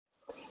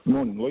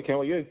Morning, Luke.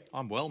 How are you?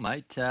 I'm well,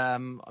 mate.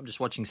 I'm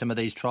just watching some of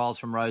these trials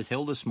from Rose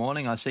Hill this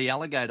morning. I see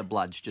Alligator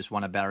Bloods just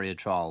won a barrier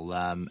trial.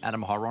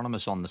 Adam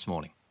Hieronymus on this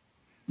morning.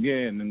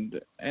 Yeah, and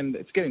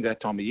it's getting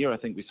that time of year. I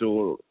think we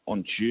saw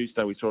on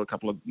Tuesday, we saw a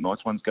couple of nice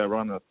ones go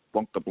run, a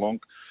Blanc de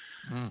Blanc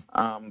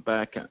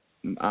back,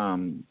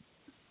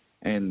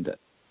 and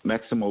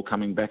Maximal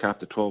coming back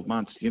after 12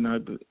 months. You know,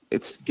 but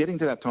it's getting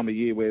to that time of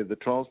year where the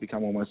trials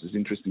become almost as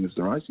interesting as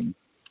the racing.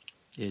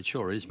 Yeah, it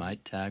sure is,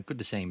 mate. Good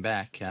to see him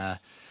back.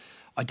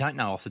 I don't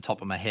know off the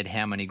top of my head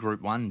how many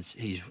Group 1s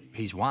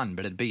he's won,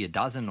 but it'd be a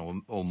dozen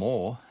or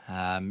more.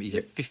 He's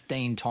a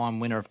 15-time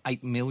winner of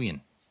 $8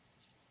 million.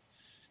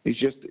 He's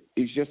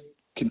just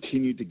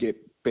continued to get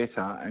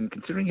better, and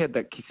considering he had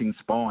that kissing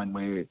spine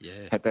where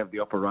he had to have the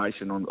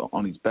operation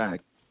on his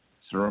back,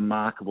 it's a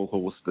remarkable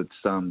horse that's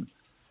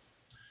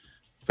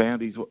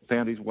found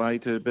his way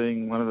to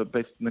being one of the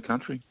best in the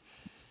country.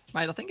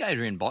 Mate, I think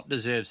Adrian Bott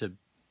deserves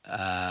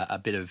a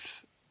bit of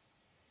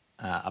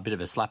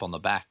a slap on the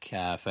back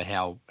for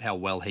how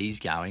well he's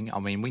going. I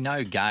mean, we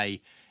know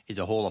Gay is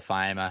a Hall of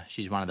Famer.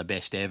 She's one of the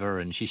best ever,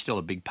 and she's still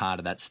a big part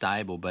of that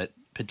stable. But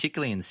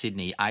particularly in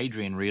Sydney,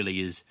 Adrian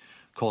really is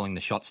calling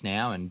the shots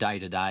now, and day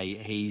to day,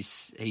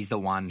 he's the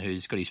one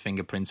who's got his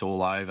fingerprints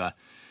all over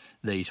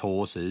these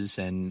horses,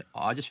 and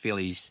I just feel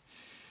he's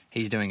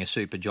doing a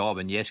super job.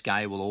 And yes,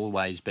 Gay will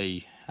always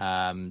be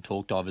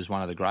talked of as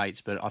one of the greats,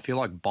 but I feel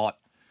like Bott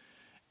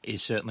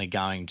is certainly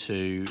going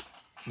to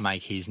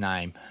make his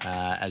name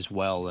as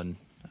well, and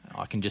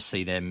I can just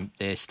see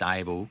their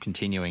stable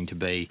continuing to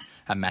be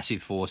a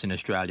massive force in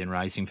Australian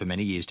racing for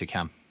many years to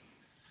come.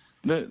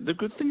 The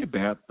good thing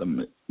about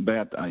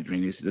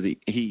Adrian is that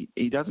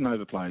he doesn't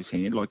overplay his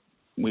hand. Like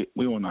we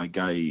all know,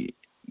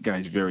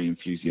 Gay's very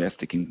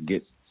enthusiastic and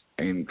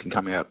can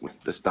come out with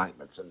the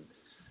statements, and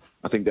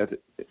I think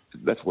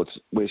that's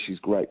where she's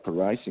great for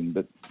racing.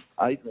 But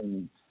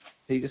Adrian,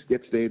 he just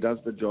gets there, does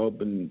the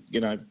job, and you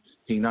know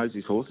he knows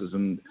his horses,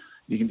 and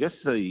you can just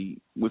see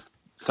with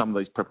some of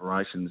these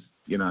preparations,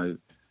 you know,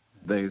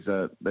 there's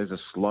a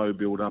slow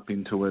build up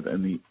into it,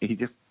 and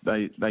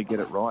they get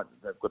it right.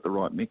 They've got the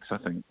right mix, I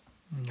think.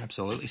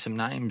 Absolutely. Some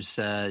names,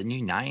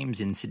 new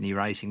names in Sydney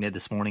racing there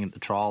this morning at the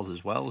trials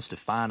as well.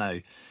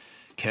 Stefano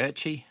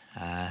Kirchi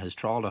has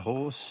trialled a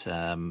horse.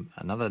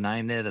 Another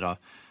name there that I'm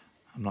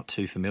not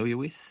too familiar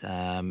with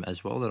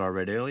as well that I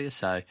read earlier.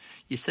 So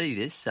you see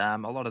this, a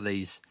lot of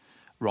these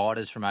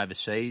riders from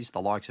overseas, the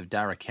likes of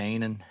Dara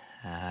Keenan,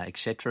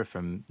 etc.,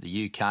 from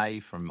the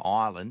UK, from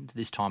Ireland,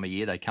 this time of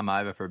year they come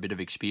over for a bit of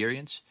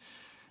experience.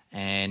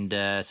 And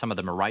some of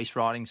them are race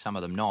riding, some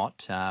of them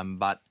not.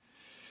 But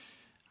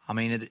I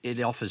mean, it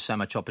offers so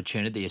much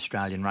opportunity,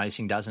 Australian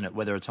racing, doesn't it?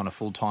 Whether it's on a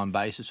full-time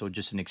basis or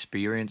just an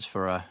experience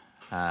for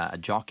a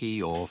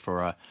jockey or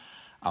for a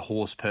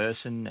horse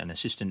person, an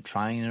assistant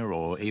trainer,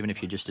 or even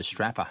if you're just a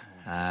strapper,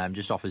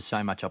 just offers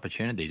so much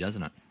opportunity,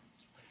 doesn't it?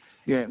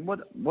 Yeah, and what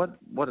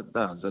it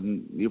does,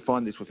 and you'll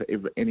find this with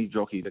any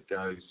jockey that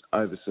goes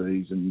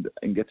overseas and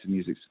gets a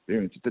new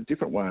experience, it's a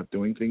different way of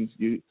doing things.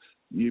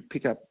 You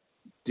pick up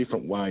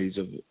different ways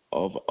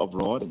of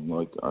riding.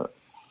 Like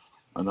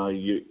I know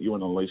you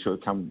and Alicia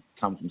come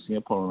from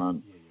Singapore,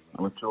 and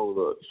I'm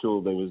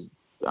sure there was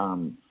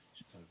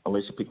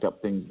Alicia picked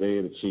up things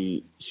there that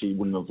she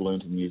wouldn't have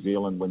learned in New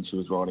Zealand when she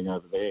was riding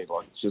over there.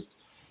 Like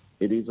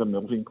it is a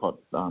melting pot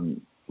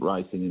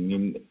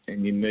racing,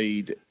 and you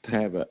need to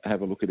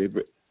have a look at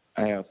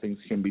how things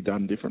can be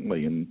done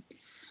differently,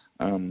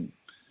 and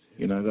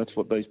you know that's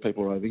what these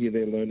people are over here.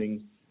 They're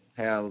learning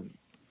how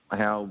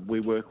we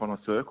work on a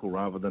circle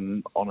rather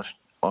than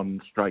on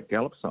straight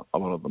gallops. A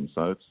lot of them,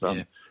 so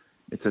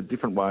it's a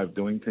different way of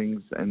doing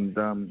things, and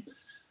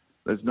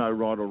there's no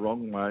right or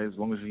wrong way as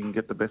long as you can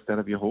get the best out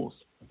of your horse.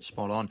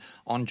 Spot on.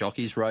 On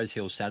Jockeys, Rose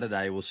Hill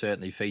Saturday will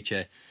certainly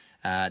feature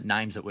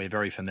names that we're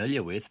very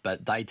familiar with,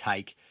 but they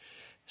take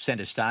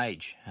centre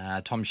stage.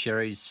 Tom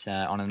Sherry's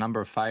on a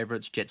number of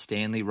favourites. Jet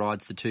Stanley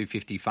rides the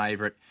 250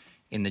 favourite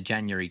in the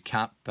January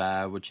Cup,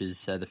 which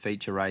is the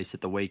feature race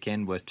at the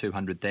weekend worth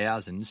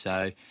 $200,000.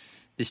 So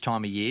this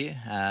time of year,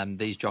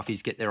 these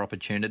jockeys get their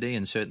opportunity,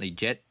 and certainly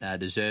Jet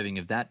deserving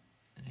of that.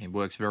 He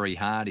works very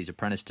hard. He's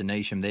apprenticed to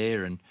Neesham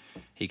there, and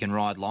he can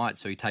ride light,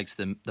 so he takes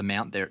the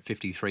mount there at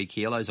 53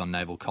 kilos on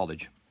Naval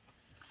College.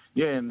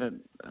 Yeah, and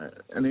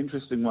an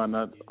interesting one.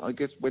 I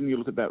guess when you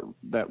look at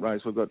that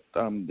race, we've got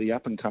the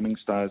up-and-coming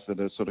stars that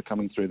are sort of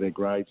coming through their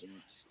grades and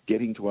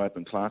getting to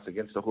open class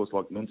against a horse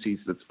like Nuncy's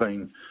that's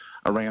been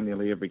around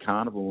nearly every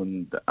carnival,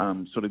 and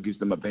sort of gives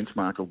them a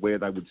benchmark of where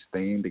they would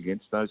stand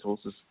against those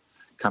horses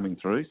coming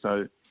through.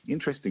 So,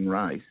 interesting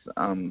race.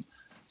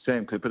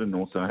 Sam Clipperton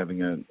also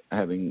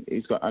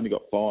he's only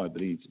got 5,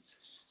 but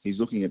he's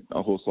looking at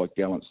a horse like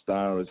Gallant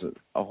Star as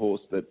a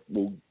horse that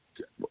will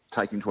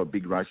take him to a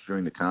big race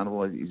during the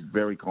carnival. He's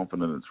very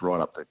confident it's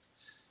right up to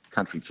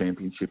country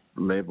championship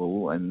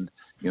level, and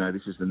you know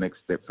this is the next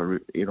step for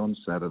it on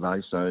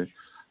Saturday. So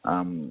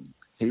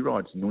he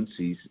rides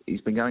Nuncy's. He's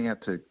been going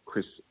out to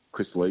Chris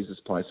Leese's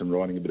place and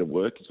riding a bit of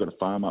work. He's got a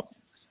farm up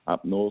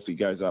north. He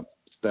goes up,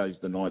 stays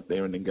the night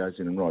there, and then goes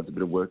in and rides a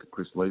bit of work at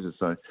Chris Leese's.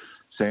 So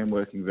Sam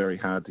working very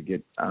hard to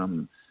get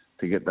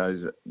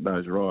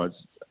those rides.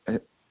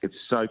 It's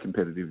so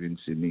competitive in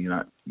Sydney.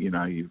 You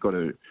know, you've got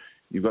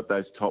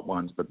those top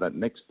ones, but that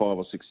next 5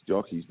 or 6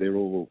 jockeys, they're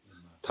all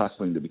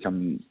tussling to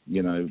become,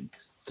 you know,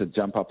 to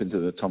jump up into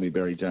the Tommy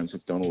Berry, James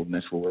McDonald,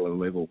 Nashville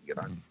level. You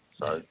know,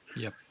 so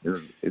yep.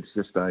 It's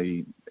just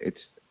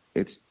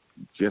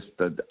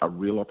a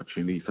real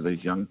opportunity for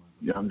these young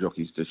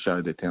jockeys to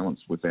show their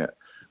talents without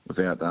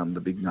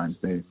the big names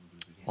there.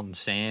 On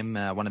Sam,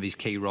 one of his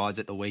key rides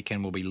at the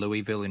weekend will be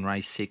Louisville in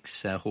race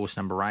 6, horse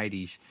number 8.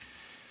 He's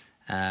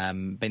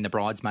been the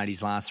bridesmaid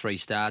his last 3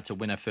 starts, a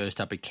winner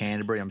first up at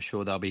Canterbury. I'm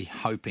sure they'll be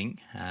hoping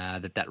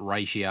that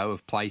ratio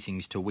of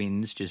placings to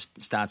wins just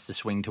starts to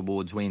swing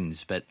towards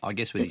wins. But I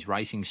guess with his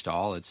racing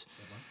style, it's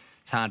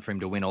hard for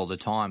him to win all the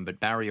time. But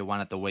Barrier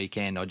won at the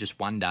weekend. I just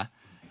wonder,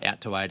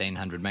 out to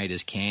 1,800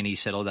 metres, can he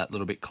settle that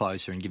little bit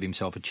closer and give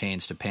himself a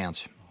chance to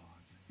pounce?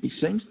 He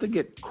seems to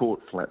get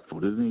caught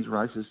flat-footed in his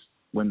races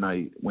when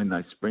they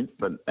sprint,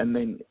 and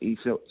then he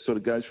sort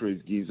of goes through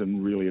his gears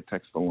and really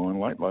attacks the line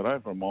late. Like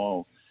over a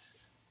mile,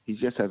 he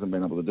just hasn't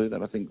been able to do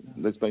that. I think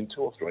there's been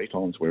 2 or 3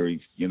 times where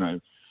he's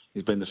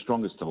been the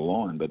strongest to the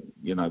line, but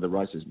you know the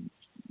race is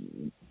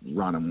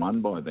run and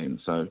won by then.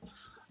 So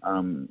I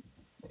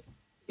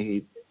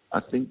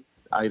think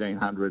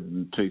 1,800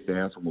 and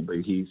 2,000 will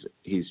be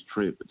his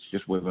trip. It's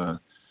just whether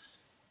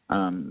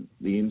the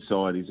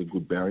inside is a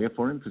good barrier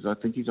for him, because I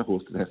think he's a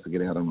horse that has to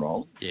get out and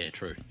roll. Yeah,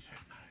 true.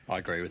 I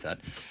agree with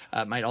that.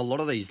 Mate, a lot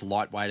of these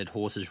light-weighted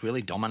horses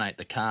really dominate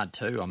the card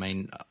too. I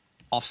mean,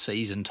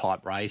 off-season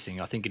type racing,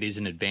 I think it is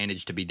an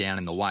advantage to be down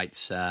in the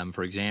weights.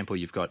 For example,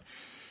 you've got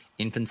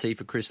Infancy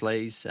for Chris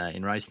Lees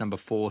in race number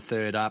 4,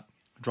 third up,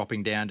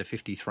 dropping down to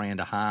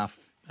 53.5,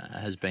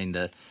 has been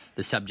the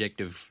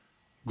subject of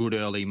good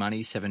early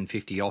money,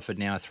 750 offered,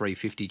 now a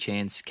 350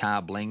 chance.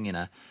 Car Bling in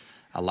a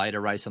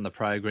later race on the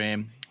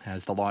program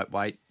has the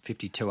lightweight,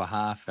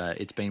 52.5.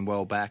 It's been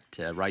well backed.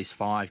 Race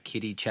 5,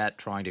 Kitty Chat,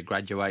 trying to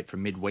graduate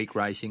from midweek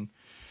racing,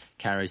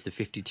 carries the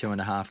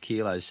 52.5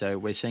 kilos. So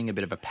we're seeing a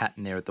bit of a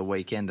pattern there at the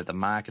weekend that the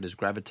market has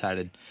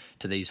gravitated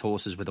to these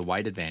horses with a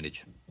weight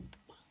advantage.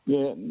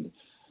 Yeah,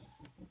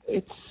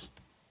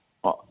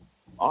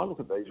 I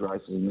look at these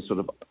races and sort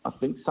of, I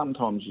think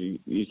sometimes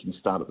you can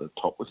start at the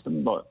top with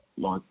them,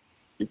 like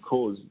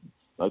because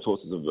those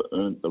horses have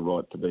earned the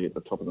right to be at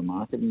the top of the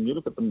market, and you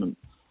look at them at the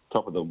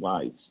top of the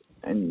weights,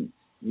 and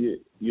you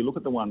look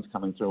at the ones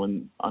coming through,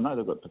 and I know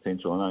they've got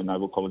potential. I know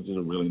Noble College is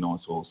a really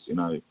nice horse. You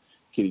know,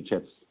 Kitty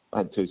Chat's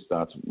had 2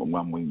 starts and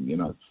 1 win. You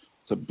know,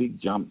 it's a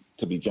big jump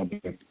to be jumping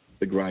at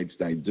the grades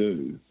they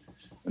do,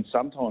 and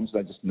sometimes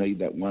they just need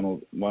that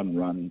one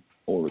run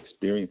or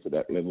experience at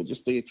that level,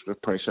 just the extra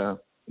pressure,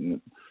 you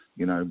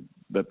know,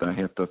 that they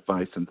have to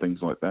face and things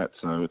like that.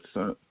 So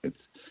it's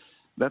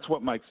that's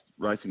what makes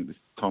racing at this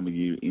time of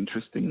year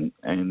interesting.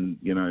 And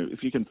you know,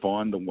 if you can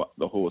find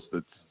the horse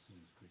that's,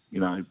 you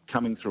know,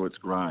 coming through its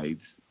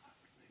grades,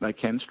 they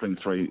can string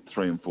 3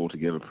 and 4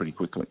 together pretty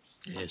quickly.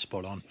 Yeah,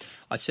 spot on.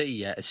 I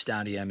see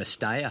Estadio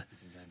Mestea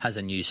has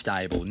a new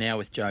stable now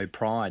with Joe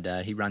Pride.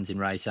 He runs in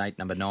race 8,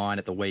 number 9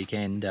 at the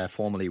weekend,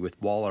 formerly with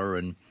Waller,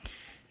 and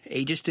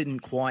he just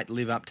didn't quite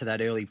live up to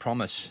that early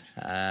promise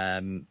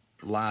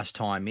last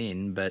time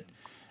in, but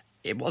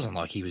it wasn't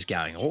like he was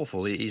going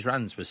awful. His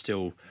runs were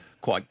still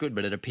quite good,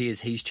 but it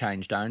appears he's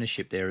changed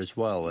ownership there as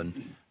well,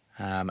 and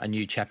a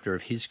new chapter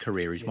of his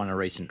career. He's won a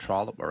recent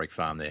trial at Warwick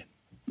Farm there.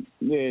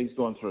 Yeah, he's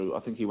gone through, I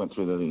think he went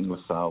through the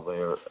English sale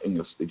there,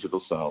 English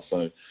digital sale.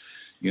 So,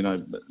 you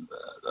know,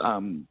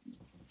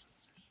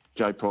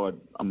 Joe Pride,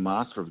 a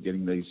master of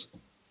getting these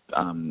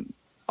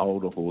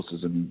older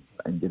horses and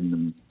getting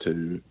them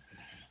to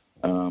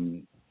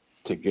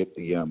get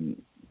the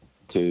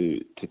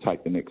to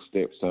take the next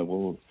step. So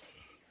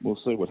we'll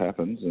see what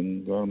happens,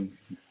 and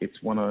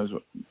it's one of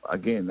those,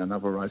 again,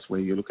 another race where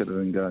you look at it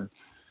and go,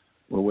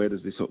 well, where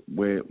does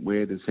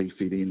he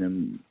fit in,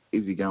 and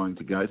is he going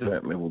to go to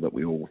that level that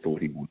we all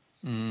thought he would?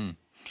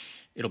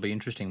 It'll be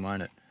interesting,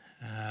 won't it?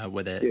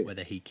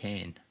 Whether he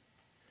can.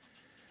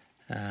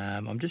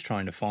 I'm just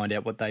trying to find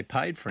out what they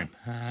paid for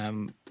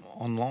him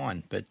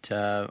online, but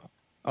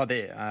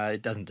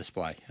it doesn't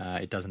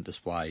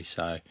display.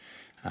 So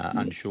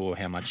unsure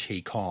how much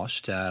he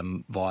cost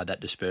via that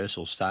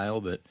dispersal sale.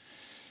 But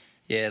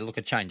yeah, look,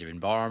 a change of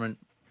environment.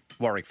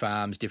 Warwick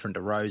Farm's different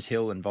to Rose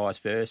Hill and vice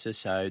versa,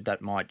 so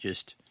that might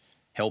just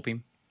help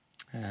him.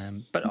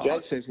 But Jay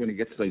says when he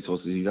gets these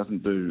horses, he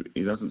doesn't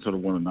sort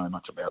of want to know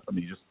much about them.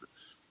 He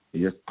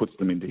just puts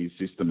them into his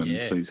system and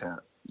sees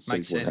what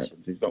happens.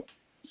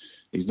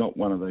 He's not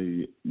one of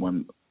the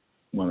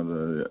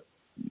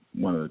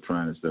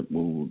trainers that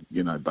will,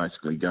 you know,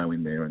 basically go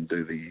in there and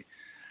do the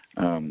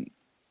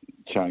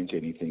change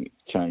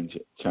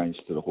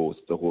to the horse.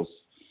 The horse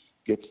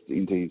gets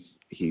into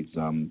his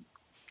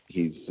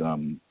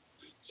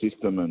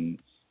system, and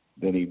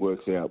then he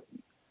works out.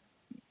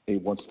 He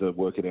wants to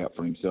work it out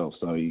for himself,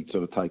 so he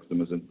sort of takes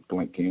them as a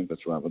blank canvas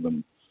rather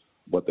than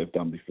what they've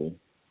done before.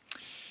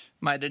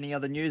 Mate, any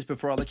other news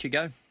before I let you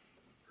go?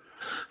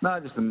 No,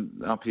 just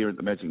up here at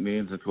the Magic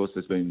Millions, of course,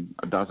 there's been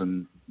a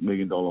dozen $1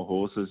 million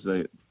horses.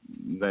 They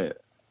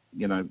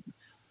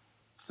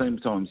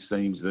sometimes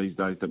seems these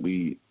days that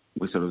we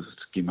sort of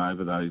skim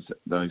over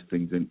those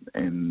things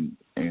and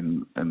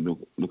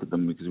look at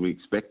them because we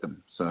expect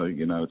them. So,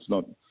 it's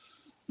not,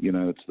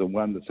 it's the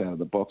one that's out of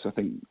the box. I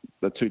think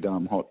the Too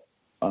Damn Hot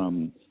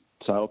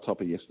sale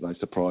topper yesterday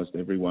surprised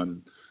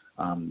everyone.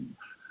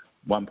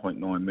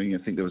 1.9 million.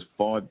 I think there was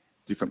 5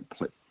 different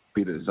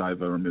bidders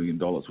over $1 million,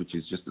 which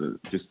is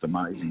just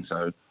amazing.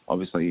 So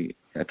obviously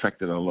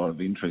attracted a lot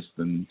of interest,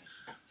 and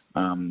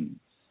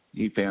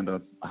he found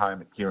a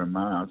home at Kieran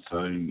Mars.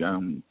 So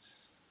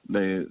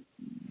the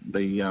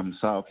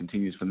sale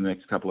continues for the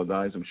next couple of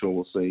days. I'm sure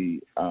we'll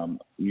see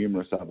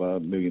numerous other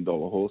 $1 million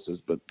horses,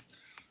 but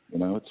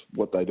it's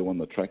what they do on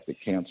the track that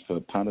counts for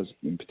punters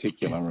in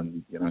particular,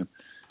 and they don't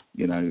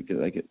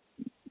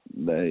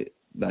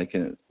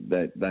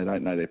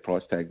know their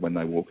price tag when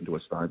they walk into a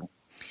stable.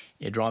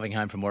 Yeah, driving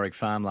home from Warwick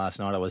Farm last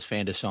night, I was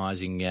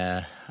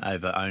fantasising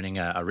over owning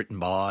a written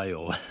by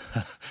or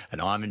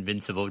an I'm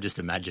Invincible. Just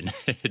imagine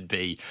it'd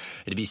be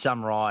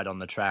some ride on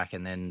the track,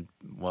 and then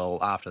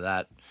after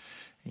that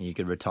you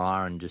could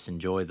retire and just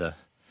enjoy the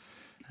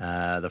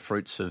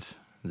fruits of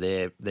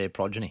their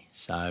progeny.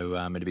 So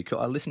it'd be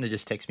cool. A listener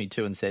just texted me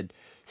too and said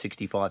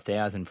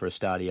 65,000 for a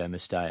Stadio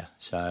Mistaya.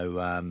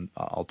 So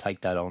I'll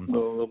take that on.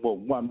 Well,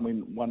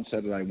 one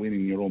Saturday win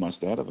and you're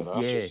almost out of it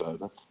after. Yeah.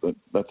 So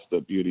that's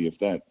the beauty of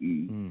that.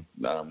 And,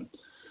 I'm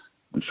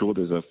sure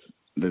there's a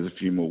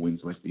few more wins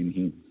left in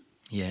him.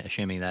 Yeah,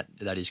 assuming that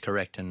is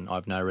correct, and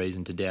I've no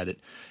reason to doubt it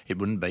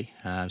wouldn't be.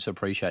 So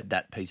appreciate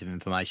that piece of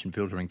information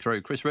filtering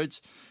through. Chris Roots,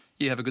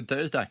 you have a good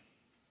Thursday.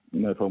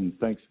 No problem.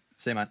 Thanks.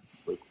 See you, mate.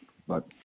 Bye.